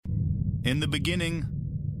In the beginning,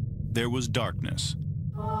 there was darkness.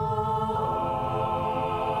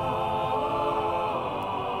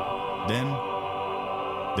 Then,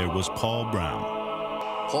 there was Paul Brown.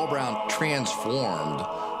 Paul Brown transformed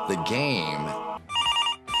the game.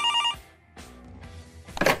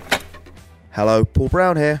 Hello, Paul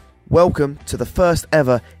Brown here. Welcome to the first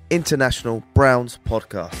ever International Browns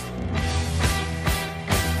podcast.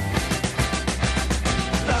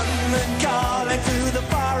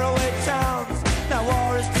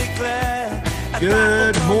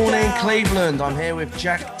 Good morning, Cleveland. I'm here with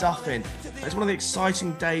Jack Duffin. It's one of the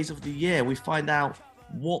exciting days of the year. We find out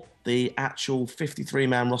what the actual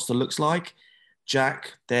 53-man roster looks like.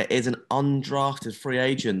 Jack, there is an undrafted free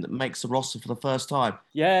agent that makes the roster for the first time.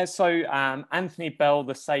 Yeah, so Anthony Bell,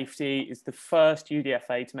 the safety, is the first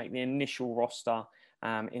UDFA to make the initial roster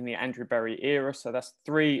in the Andrew Berry era. So that's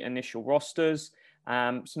 3 initial rosters.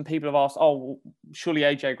 Some people have asked, well, surely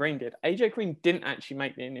AJ Green did. AJ Green didn't actually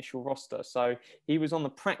make the initial roster. So he was on the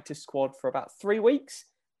practice squad for about 3 weeks,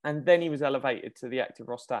 and then he was elevated to the active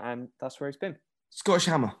roster, and that's where he's been. Scottish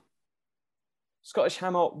Hammer. Scottish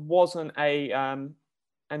Hammer wasn't a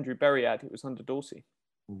Andrew Berry ad. It was under Dorsey.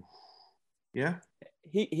 Yeah?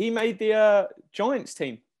 He made the Giants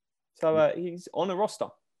team. So he's on a roster.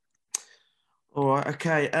 All right,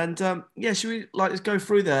 okay. And should we let's go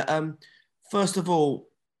through there? First of all,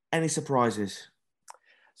 any surprises?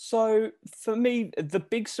 So for me, the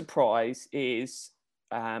big surprise is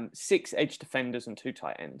 6 edge defenders and 2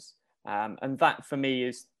 tight ends. And that for me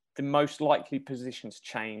is the most likely position to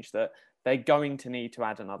change, that they're going to need to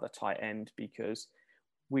add another tight end because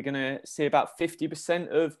we're going to see about 50%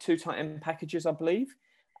 of 2 tight end packages, I believe.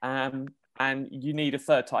 And you need a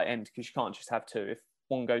third tight end because you can't just have 2. If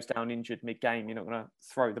one goes down injured mid-game, you're not going to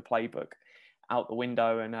throw the playbook out the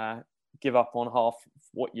window and give up on half of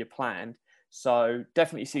what you planned. So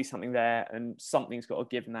definitely see something there, and something's got to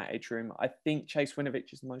give in that edge room. I think Chase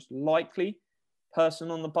Winovich is the most likely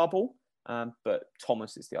person on the bubble, but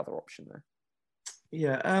Thomas is the other option there.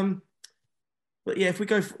 Yeah, but yeah, if we'll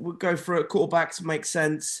go for it. Quarterbacks make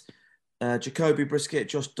sense. Jacoby Brissett,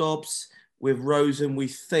 Josh Dobbs. With Rosen, we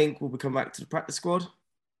think will be coming back to the practice squad.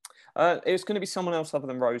 It's going to be someone else other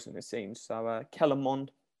than Rosen, it seems. So Kellen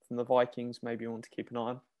Mond from the Vikings, maybe you want to keep an eye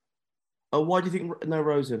on. Why do you think no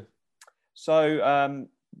Rosen? So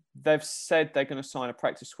they've said they're going to sign a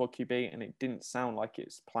practice squad QB, and it didn't sound like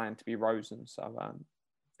it's planned to be Rosen. So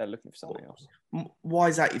they're looking for something else. Why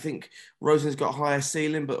is that? You think Rosen's got a higher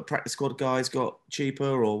ceiling, but a practice squad guy's got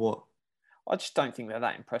cheaper, or what? I just don't think they're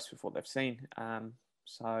that impressed with what they've seen.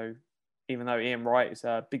 So even though Ian Wright is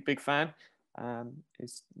a big fan,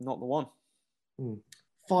 it's not the one.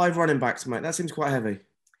 5 running backs, mate. That seems quite heavy.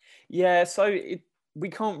 Yeah, so we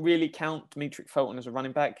can't really count Demetric Felton as a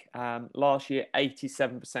running back. Last year,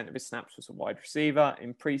 87% of his snaps was a wide receiver.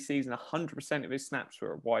 In preseason, 100% of his snaps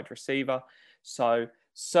were a wide receiver. So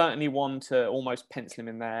certainly one to almost pencil him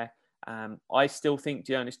in there. I still think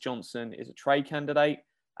Dearness Johnson is a trade candidate.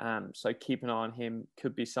 So keep an eye on him.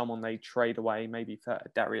 Could be someone they trade away, maybe for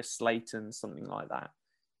Darius Slayton, something like that.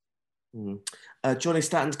 Johnny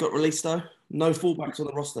Statton's got released, though. No fullbacks on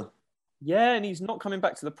the roster. Yeah, and he's not coming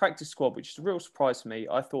back to the practice squad, which is a real surprise for me.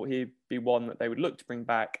 I thought he'd be one that they would look to bring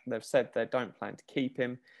back. They've said they don't plan to keep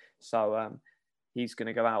him. So he's going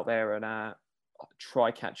to go out there and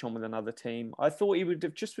try catch on with another team. I thought he would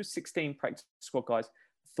have, just with 16 practice squad guys,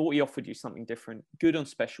 I thought he offered you something different. Good on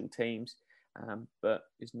special teams, but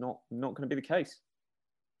it's not going to be the case.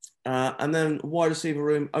 And then wide receiver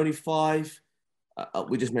room, only 5.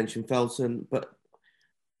 We just mentioned Felton, but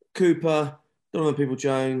Cooper, Donovan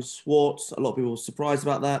Peoples-Jones, Swartz, a lot of people were surprised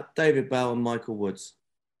about that. David Bell and Michael Woods.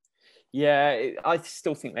 Yeah, I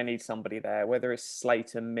still think they need somebody there, whether it's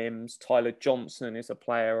Slater, Mims, Tyler Johnson is a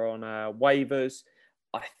player on waivers.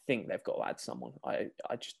 I think they've got to add someone. I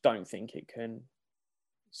just don't think it can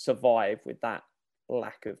survive with that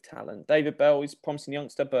lack of talent. David Bell is a promising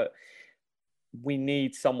youngster, but we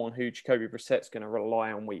need someone who Jacoby Brissett's going to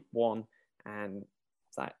rely on week 1, and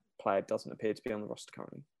that player doesn't appear to be on the roster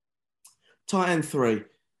currently. Tight end 3.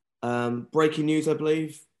 Breaking news, I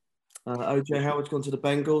believe. OJ Howard's gone to the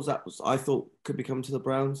Bengals. That was, I thought, could be coming to the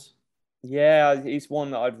Browns. Yeah, he's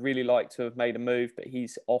one that I'd really like to have made a move, but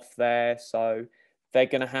he's off there. So they're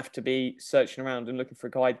going to have to be searching around and looking for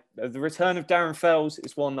a guy. The return of Darren Fells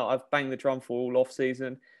is one that I've banged the drum for all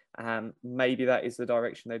off-season. Maybe that is the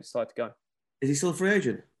direction they decide to go. Is he still a free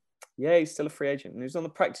agent? Yeah, he's still a free agent. And he was on the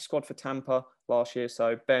practice squad for Tampa last year,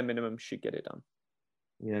 so bare minimum should get it done.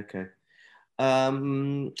 Yeah, okay. Do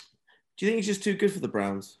you think he's just too good for the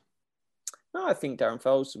Browns? No, I think Darren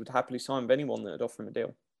Fells would happily sign with anyone that would offer him a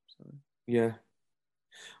deal. So. Yeah.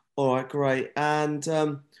 All right, great. And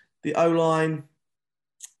the O line,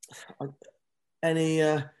 any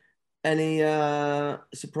uh, any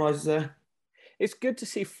surprises there? It's good to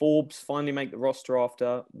see Forbes finally make the roster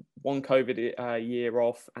after one COVID year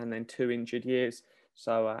off and then 2 injured years.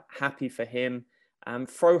 So happy for him.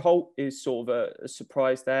 Froholt is sort of a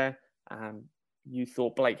surprise there. You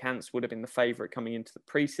thought Blake Hance would have been the favourite coming into the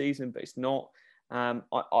preseason, but it's not. I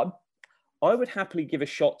would happily give a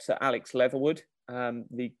shot to Alex Leatherwood,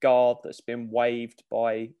 the guard that's been waived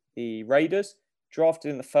by the Raiders, drafted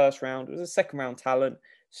in the first round. It was a second round talent,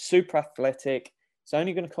 super athletic. It's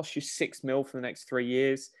only going to cost you $6 million for the next 3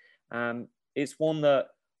 years. It's one that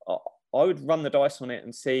I would run the dice on it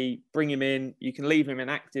and see, bring him in. You can leave him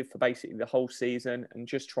inactive for basically the whole season and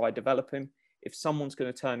just try develop him. If someone's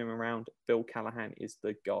going to turn him around, Bill Callahan is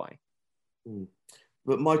the guy.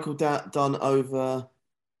 But Michael Dunn over,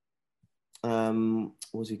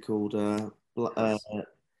 what's he called? Was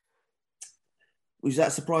that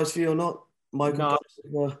a surprise for you or not? Michael No. Dunn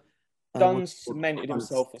over, Dunn cemented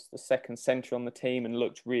himself as the second centre on the team and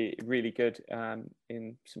looked really, really good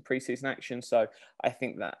in some preseason action. So I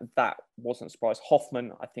think that wasn't a surprise.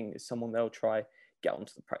 Hoffman, I think, is someone they'll try get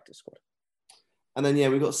onto the practice squad. And then,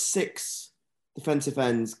 we've got 6 defensive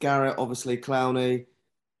ends. Garrett, obviously, Clowney.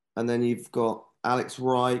 And then you've got Alex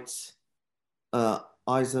Wright,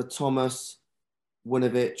 Isa Thomas,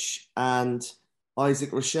 Winovich, and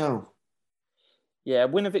Isaac Rochelle. Yeah,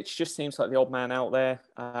 Winovich just seems like the odd man out there.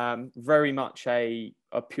 Very much a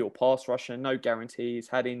pure pass rusher, no guarantees,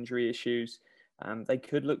 had injury issues. They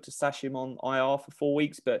could look to stash him on IR for 4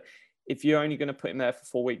 weeks, but if you're only going to put him there for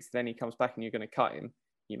 4 weeks, then he comes back and you're going to cut him,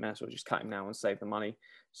 you may as well just cut him now and save the money.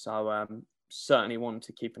 So certainly want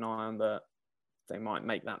to keep an eye on that. They might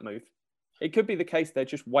make that move. It could be the case they're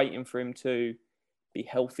just waiting for him to be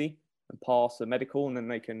healthy and pass the medical, and then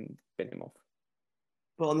they can bin him off.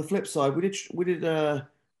 But on the flip side, we did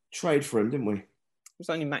trade for him, didn't we? It was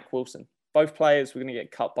only Mac Wilson. Both players were going to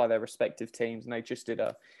get cut by their respective teams, and they just did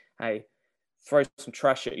throw some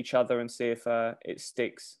trash at each other and see if it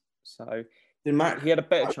sticks. So he had a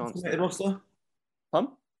better chance. Make the roster?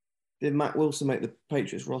 Did Mac Wilson make the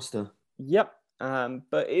Patriots roster? Yep.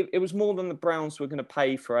 But it was more than the Browns were going to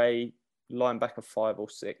pay for a linebacker 5 or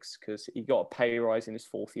 6 because he got a pay rise in his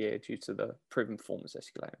 4th year due to the proven performance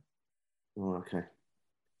escalator. Oh, okay.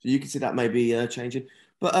 So you can see that maybe changing.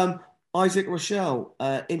 But Isaac Rochelle,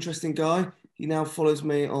 interesting guy. He now follows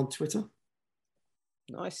me on Twitter.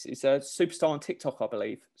 Nice. He's a superstar on TikTok, I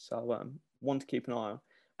believe. So one to keep an eye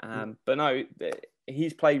on. But no,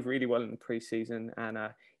 he's played really well in the preseason, and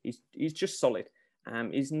he's just solid.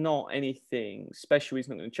 He's not anything special. He's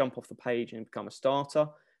not going to jump off the page and become a starter,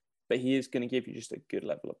 but he is going to give you just a good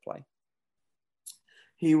level of play.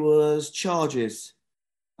 He was Chargers,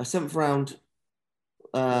 a 7th round.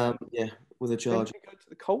 With a charge. Did he go to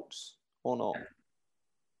the Colts or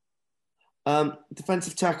not?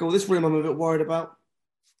 Defensive tackle. This room I'm a bit worried about.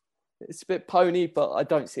 It's a bit pony, but I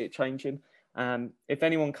don't see it changing. If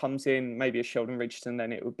anyone comes in, maybe a Sheldon Richardson,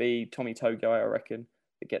 then it would be Tommy Togiai, I reckon,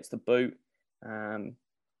 that gets the boot. But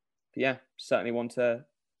yeah, certainly want to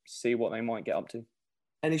see what they might get up to.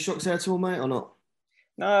 Any shocks there at all, mate, or not?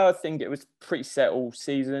 No, I think it was pretty set all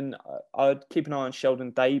season. I'd keep an eye on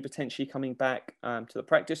Sheldon Day potentially coming back to the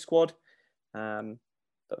practice squad. But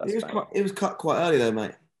it was cut quite early though,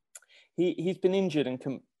 mate. He's been injured and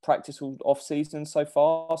can practice all off season so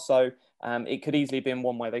far. So it could easily be in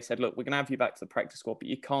one way. They said, look, we're going to have you back to the practice squad, but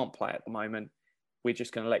you can't play at the moment. We're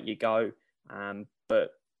just going to let you go.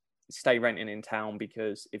 But stay renting in town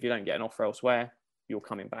because if you don't get an offer elsewhere, you're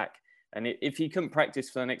coming back. And if you couldn't practice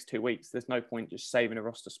for the next 2 weeks, there's no point just saving a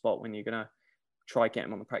roster spot when you're going to try get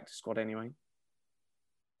him on the practice squad anyway.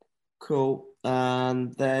 Cool.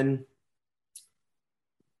 And then,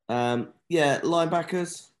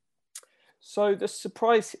 linebackers. So the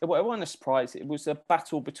surprise, well, it wasn't a surprise. It was a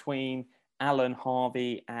battle between Alan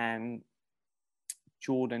Harvey and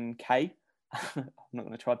Jordan Kay. I'm not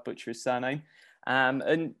going to try to butcher his surname.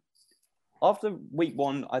 And after week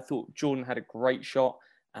 1, I thought Jordan had a great shot.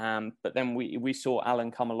 But then we saw Alan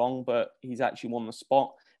come along, but he's actually won the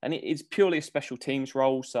spot. And it's purely a special teams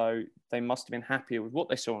role, so they must have been happier with what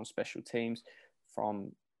they saw on special teams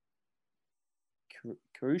from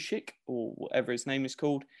Karushik, or whatever his name is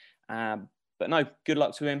called. But no, good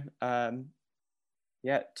luck to him.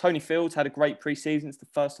 Tony Fields had a great preseason. It's the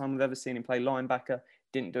first time we've ever seen him play linebacker.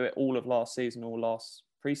 Didn't do it all of last season or last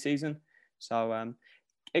preseason. So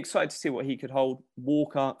excited to see what he could hold.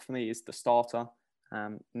 Walker, for me, is the starter.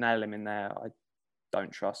 Nail him in there. I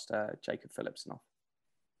don't trust Jacob Phillips enough.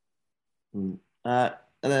 And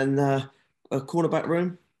then a cornerback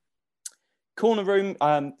room. Corner room,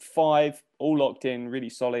 5, all locked in, really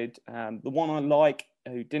solid. The one I like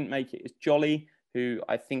who didn't make it is Jolly, who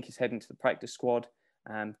I think is heading to the practice squad.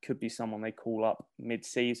 Could be someone they call up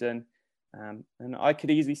mid-season. And I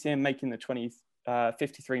could easily see him making the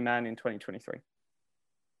 53-man in 2023.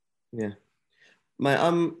 Yeah. Mate, I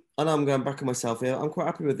know I'm going back on myself here. I'm quite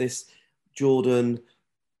happy with this Jordan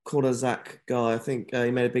Kornazak guy. I think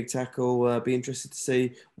he made a big tackle. Be interested to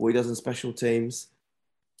see what he does in special teams.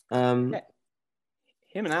 Yeah.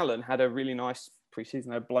 Him and Alan had a really nice preseason.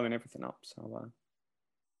 They're blowing everything up. So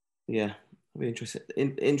yeah, I'll be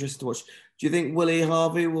interested to watch. Do you think Willie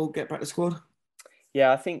Harvey will get back to squad?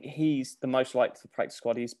 Yeah, I think he's the most likely to the practice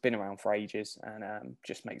squad. He's been around for ages, and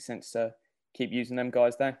just makes sense to keep using them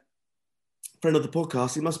guys there. Friend of the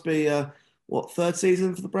podcast, he must be third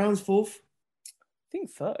season for the Browns, fourth? I think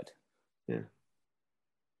third. Yeah.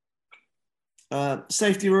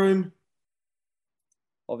 Safety room.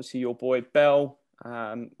 Obviously, your boy Bell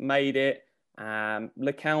made it.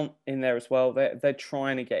 LeCount in there as well. They're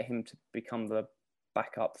trying to get him to become the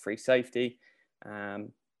backup free safety.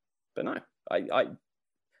 But no,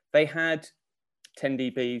 they had 10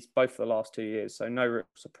 DBs both for the last 2 years, so no real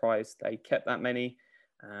surprise they kept that many.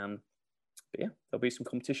 But yeah, there'll be some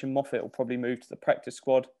competition. Moffat will probably move to the practice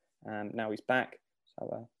squad. Now he's back,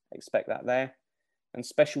 so expect that there. And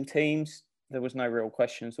special teams, there was no real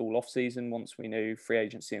questions all off-season once we knew free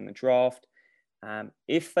agency and the draft.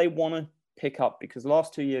 If they want to pick up, because the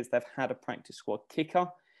last 2 years they've had a practice squad kicker,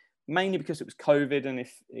 mainly because it was COVID, and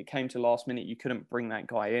if it came to last minute, you couldn't bring that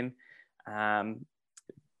guy in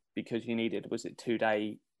because you needed, was it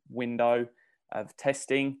 2-day window of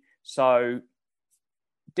testing. So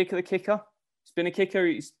Dicker the kicker, he's been a kicker,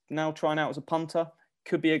 he's now trying out as a punter.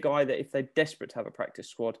 Could be a guy that if they're desperate to have a practice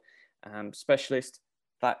squad specialist,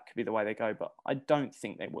 that could be the way they go, but I don't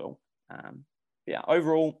think they will. Yeah,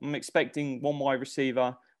 overall, I'm expecting 1 wide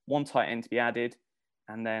receiver, 1 tight end to be added,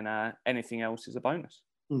 and then anything else is a bonus.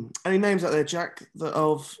 Any names out there, Jack,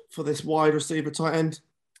 for this wide receiver tight end?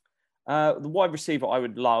 The wide receiver I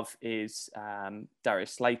would love is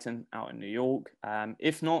Darius Slayton out in New York.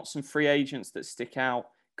 If not, some free agents that stick out.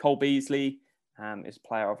 Cole Beasley is a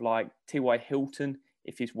player I've liked. T.Y. Hilton,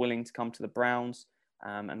 if he's willing to come to the Browns.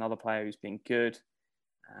 Another player who's been good.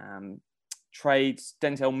 Trades,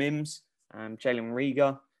 Denzel Mims, Jalen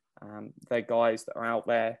Rieger. They're guys that are out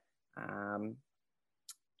there.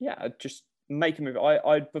 Just make a move.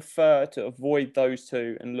 I'd prefer to avoid those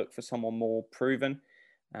two and look for someone more proven.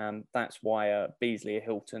 That's why Beasley, a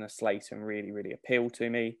Hilton, a Slayton really, really appeal to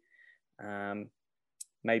me.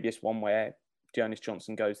 Maybe it's one where Jonas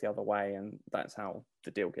Johnson goes the other way, and that's how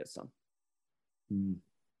the deal gets done.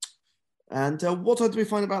 And what time do we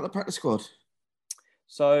find about the practice squad?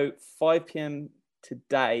 So 5 p.m.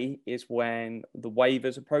 today is when the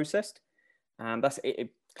waivers are processed. That's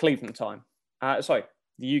it, Cleveland time. The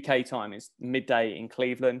UK time is midday in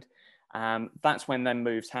Cleveland. That's when then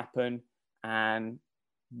moves happen. And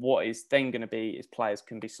what is then going to be is players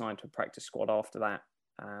can be signed to a practice squad after that.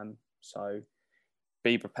 So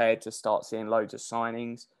be prepared to start seeing loads of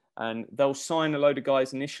signings. And they'll sign a load of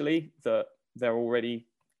guys initially that they're already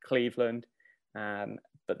Cleveland.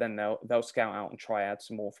 But then they'll scout out and try add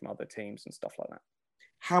some more from other teams and stuff like that.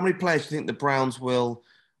 How many players do you think the Browns will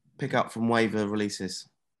pick up from waiver releases?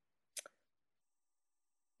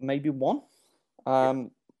 Maybe 1.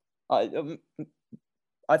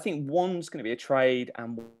 I think 1's going to be a trade,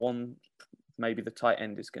 and 1, maybe the tight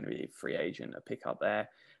end is going to be a free agent, a pick up there.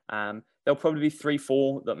 There'll probably be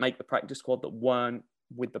 3-4 that make the practice squad that weren't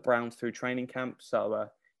with the Browns through training camp. So,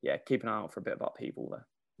 keep an eye out for a bit of upheaval there.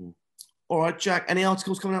 All right, Jack, any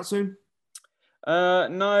articles coming out soon?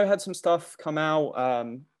 No, had some stuff come out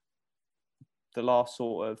the last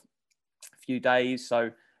sort of few days.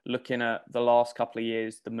 So looking at the last couple of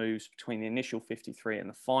years, the moves between the initial 53 and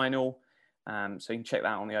the final. So you can check that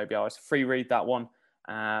out on the OBR. It's a free read, that one.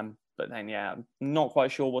 But then, I'm not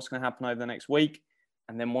quite sure what's going to happen over the next week.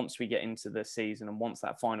 And then once we get into the season and once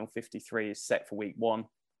that final 53 is set for week 1,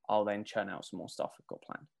 I'll then churn out some more stuff I've got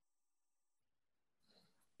planned.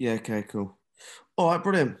 Yeah, okay, cool. All right,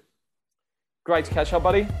 brilliant. Great to catch up,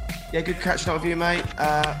 buddy. Yeah, good catching up with you, mate.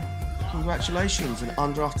 Congratulations. An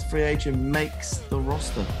undrafted free agent makes the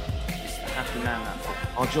roster. Just a happy man, that's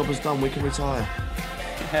it. Our job is done. We can retire.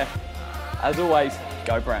 Yeah. As always,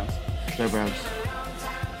 go Browns. Go Browns.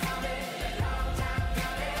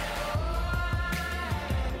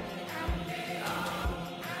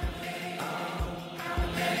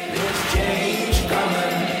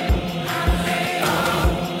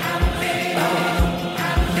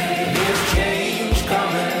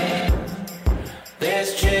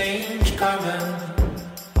 There's change coming.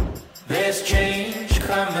 There's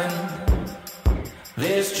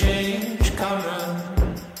There's change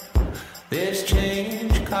coming. There's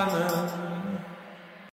change coming.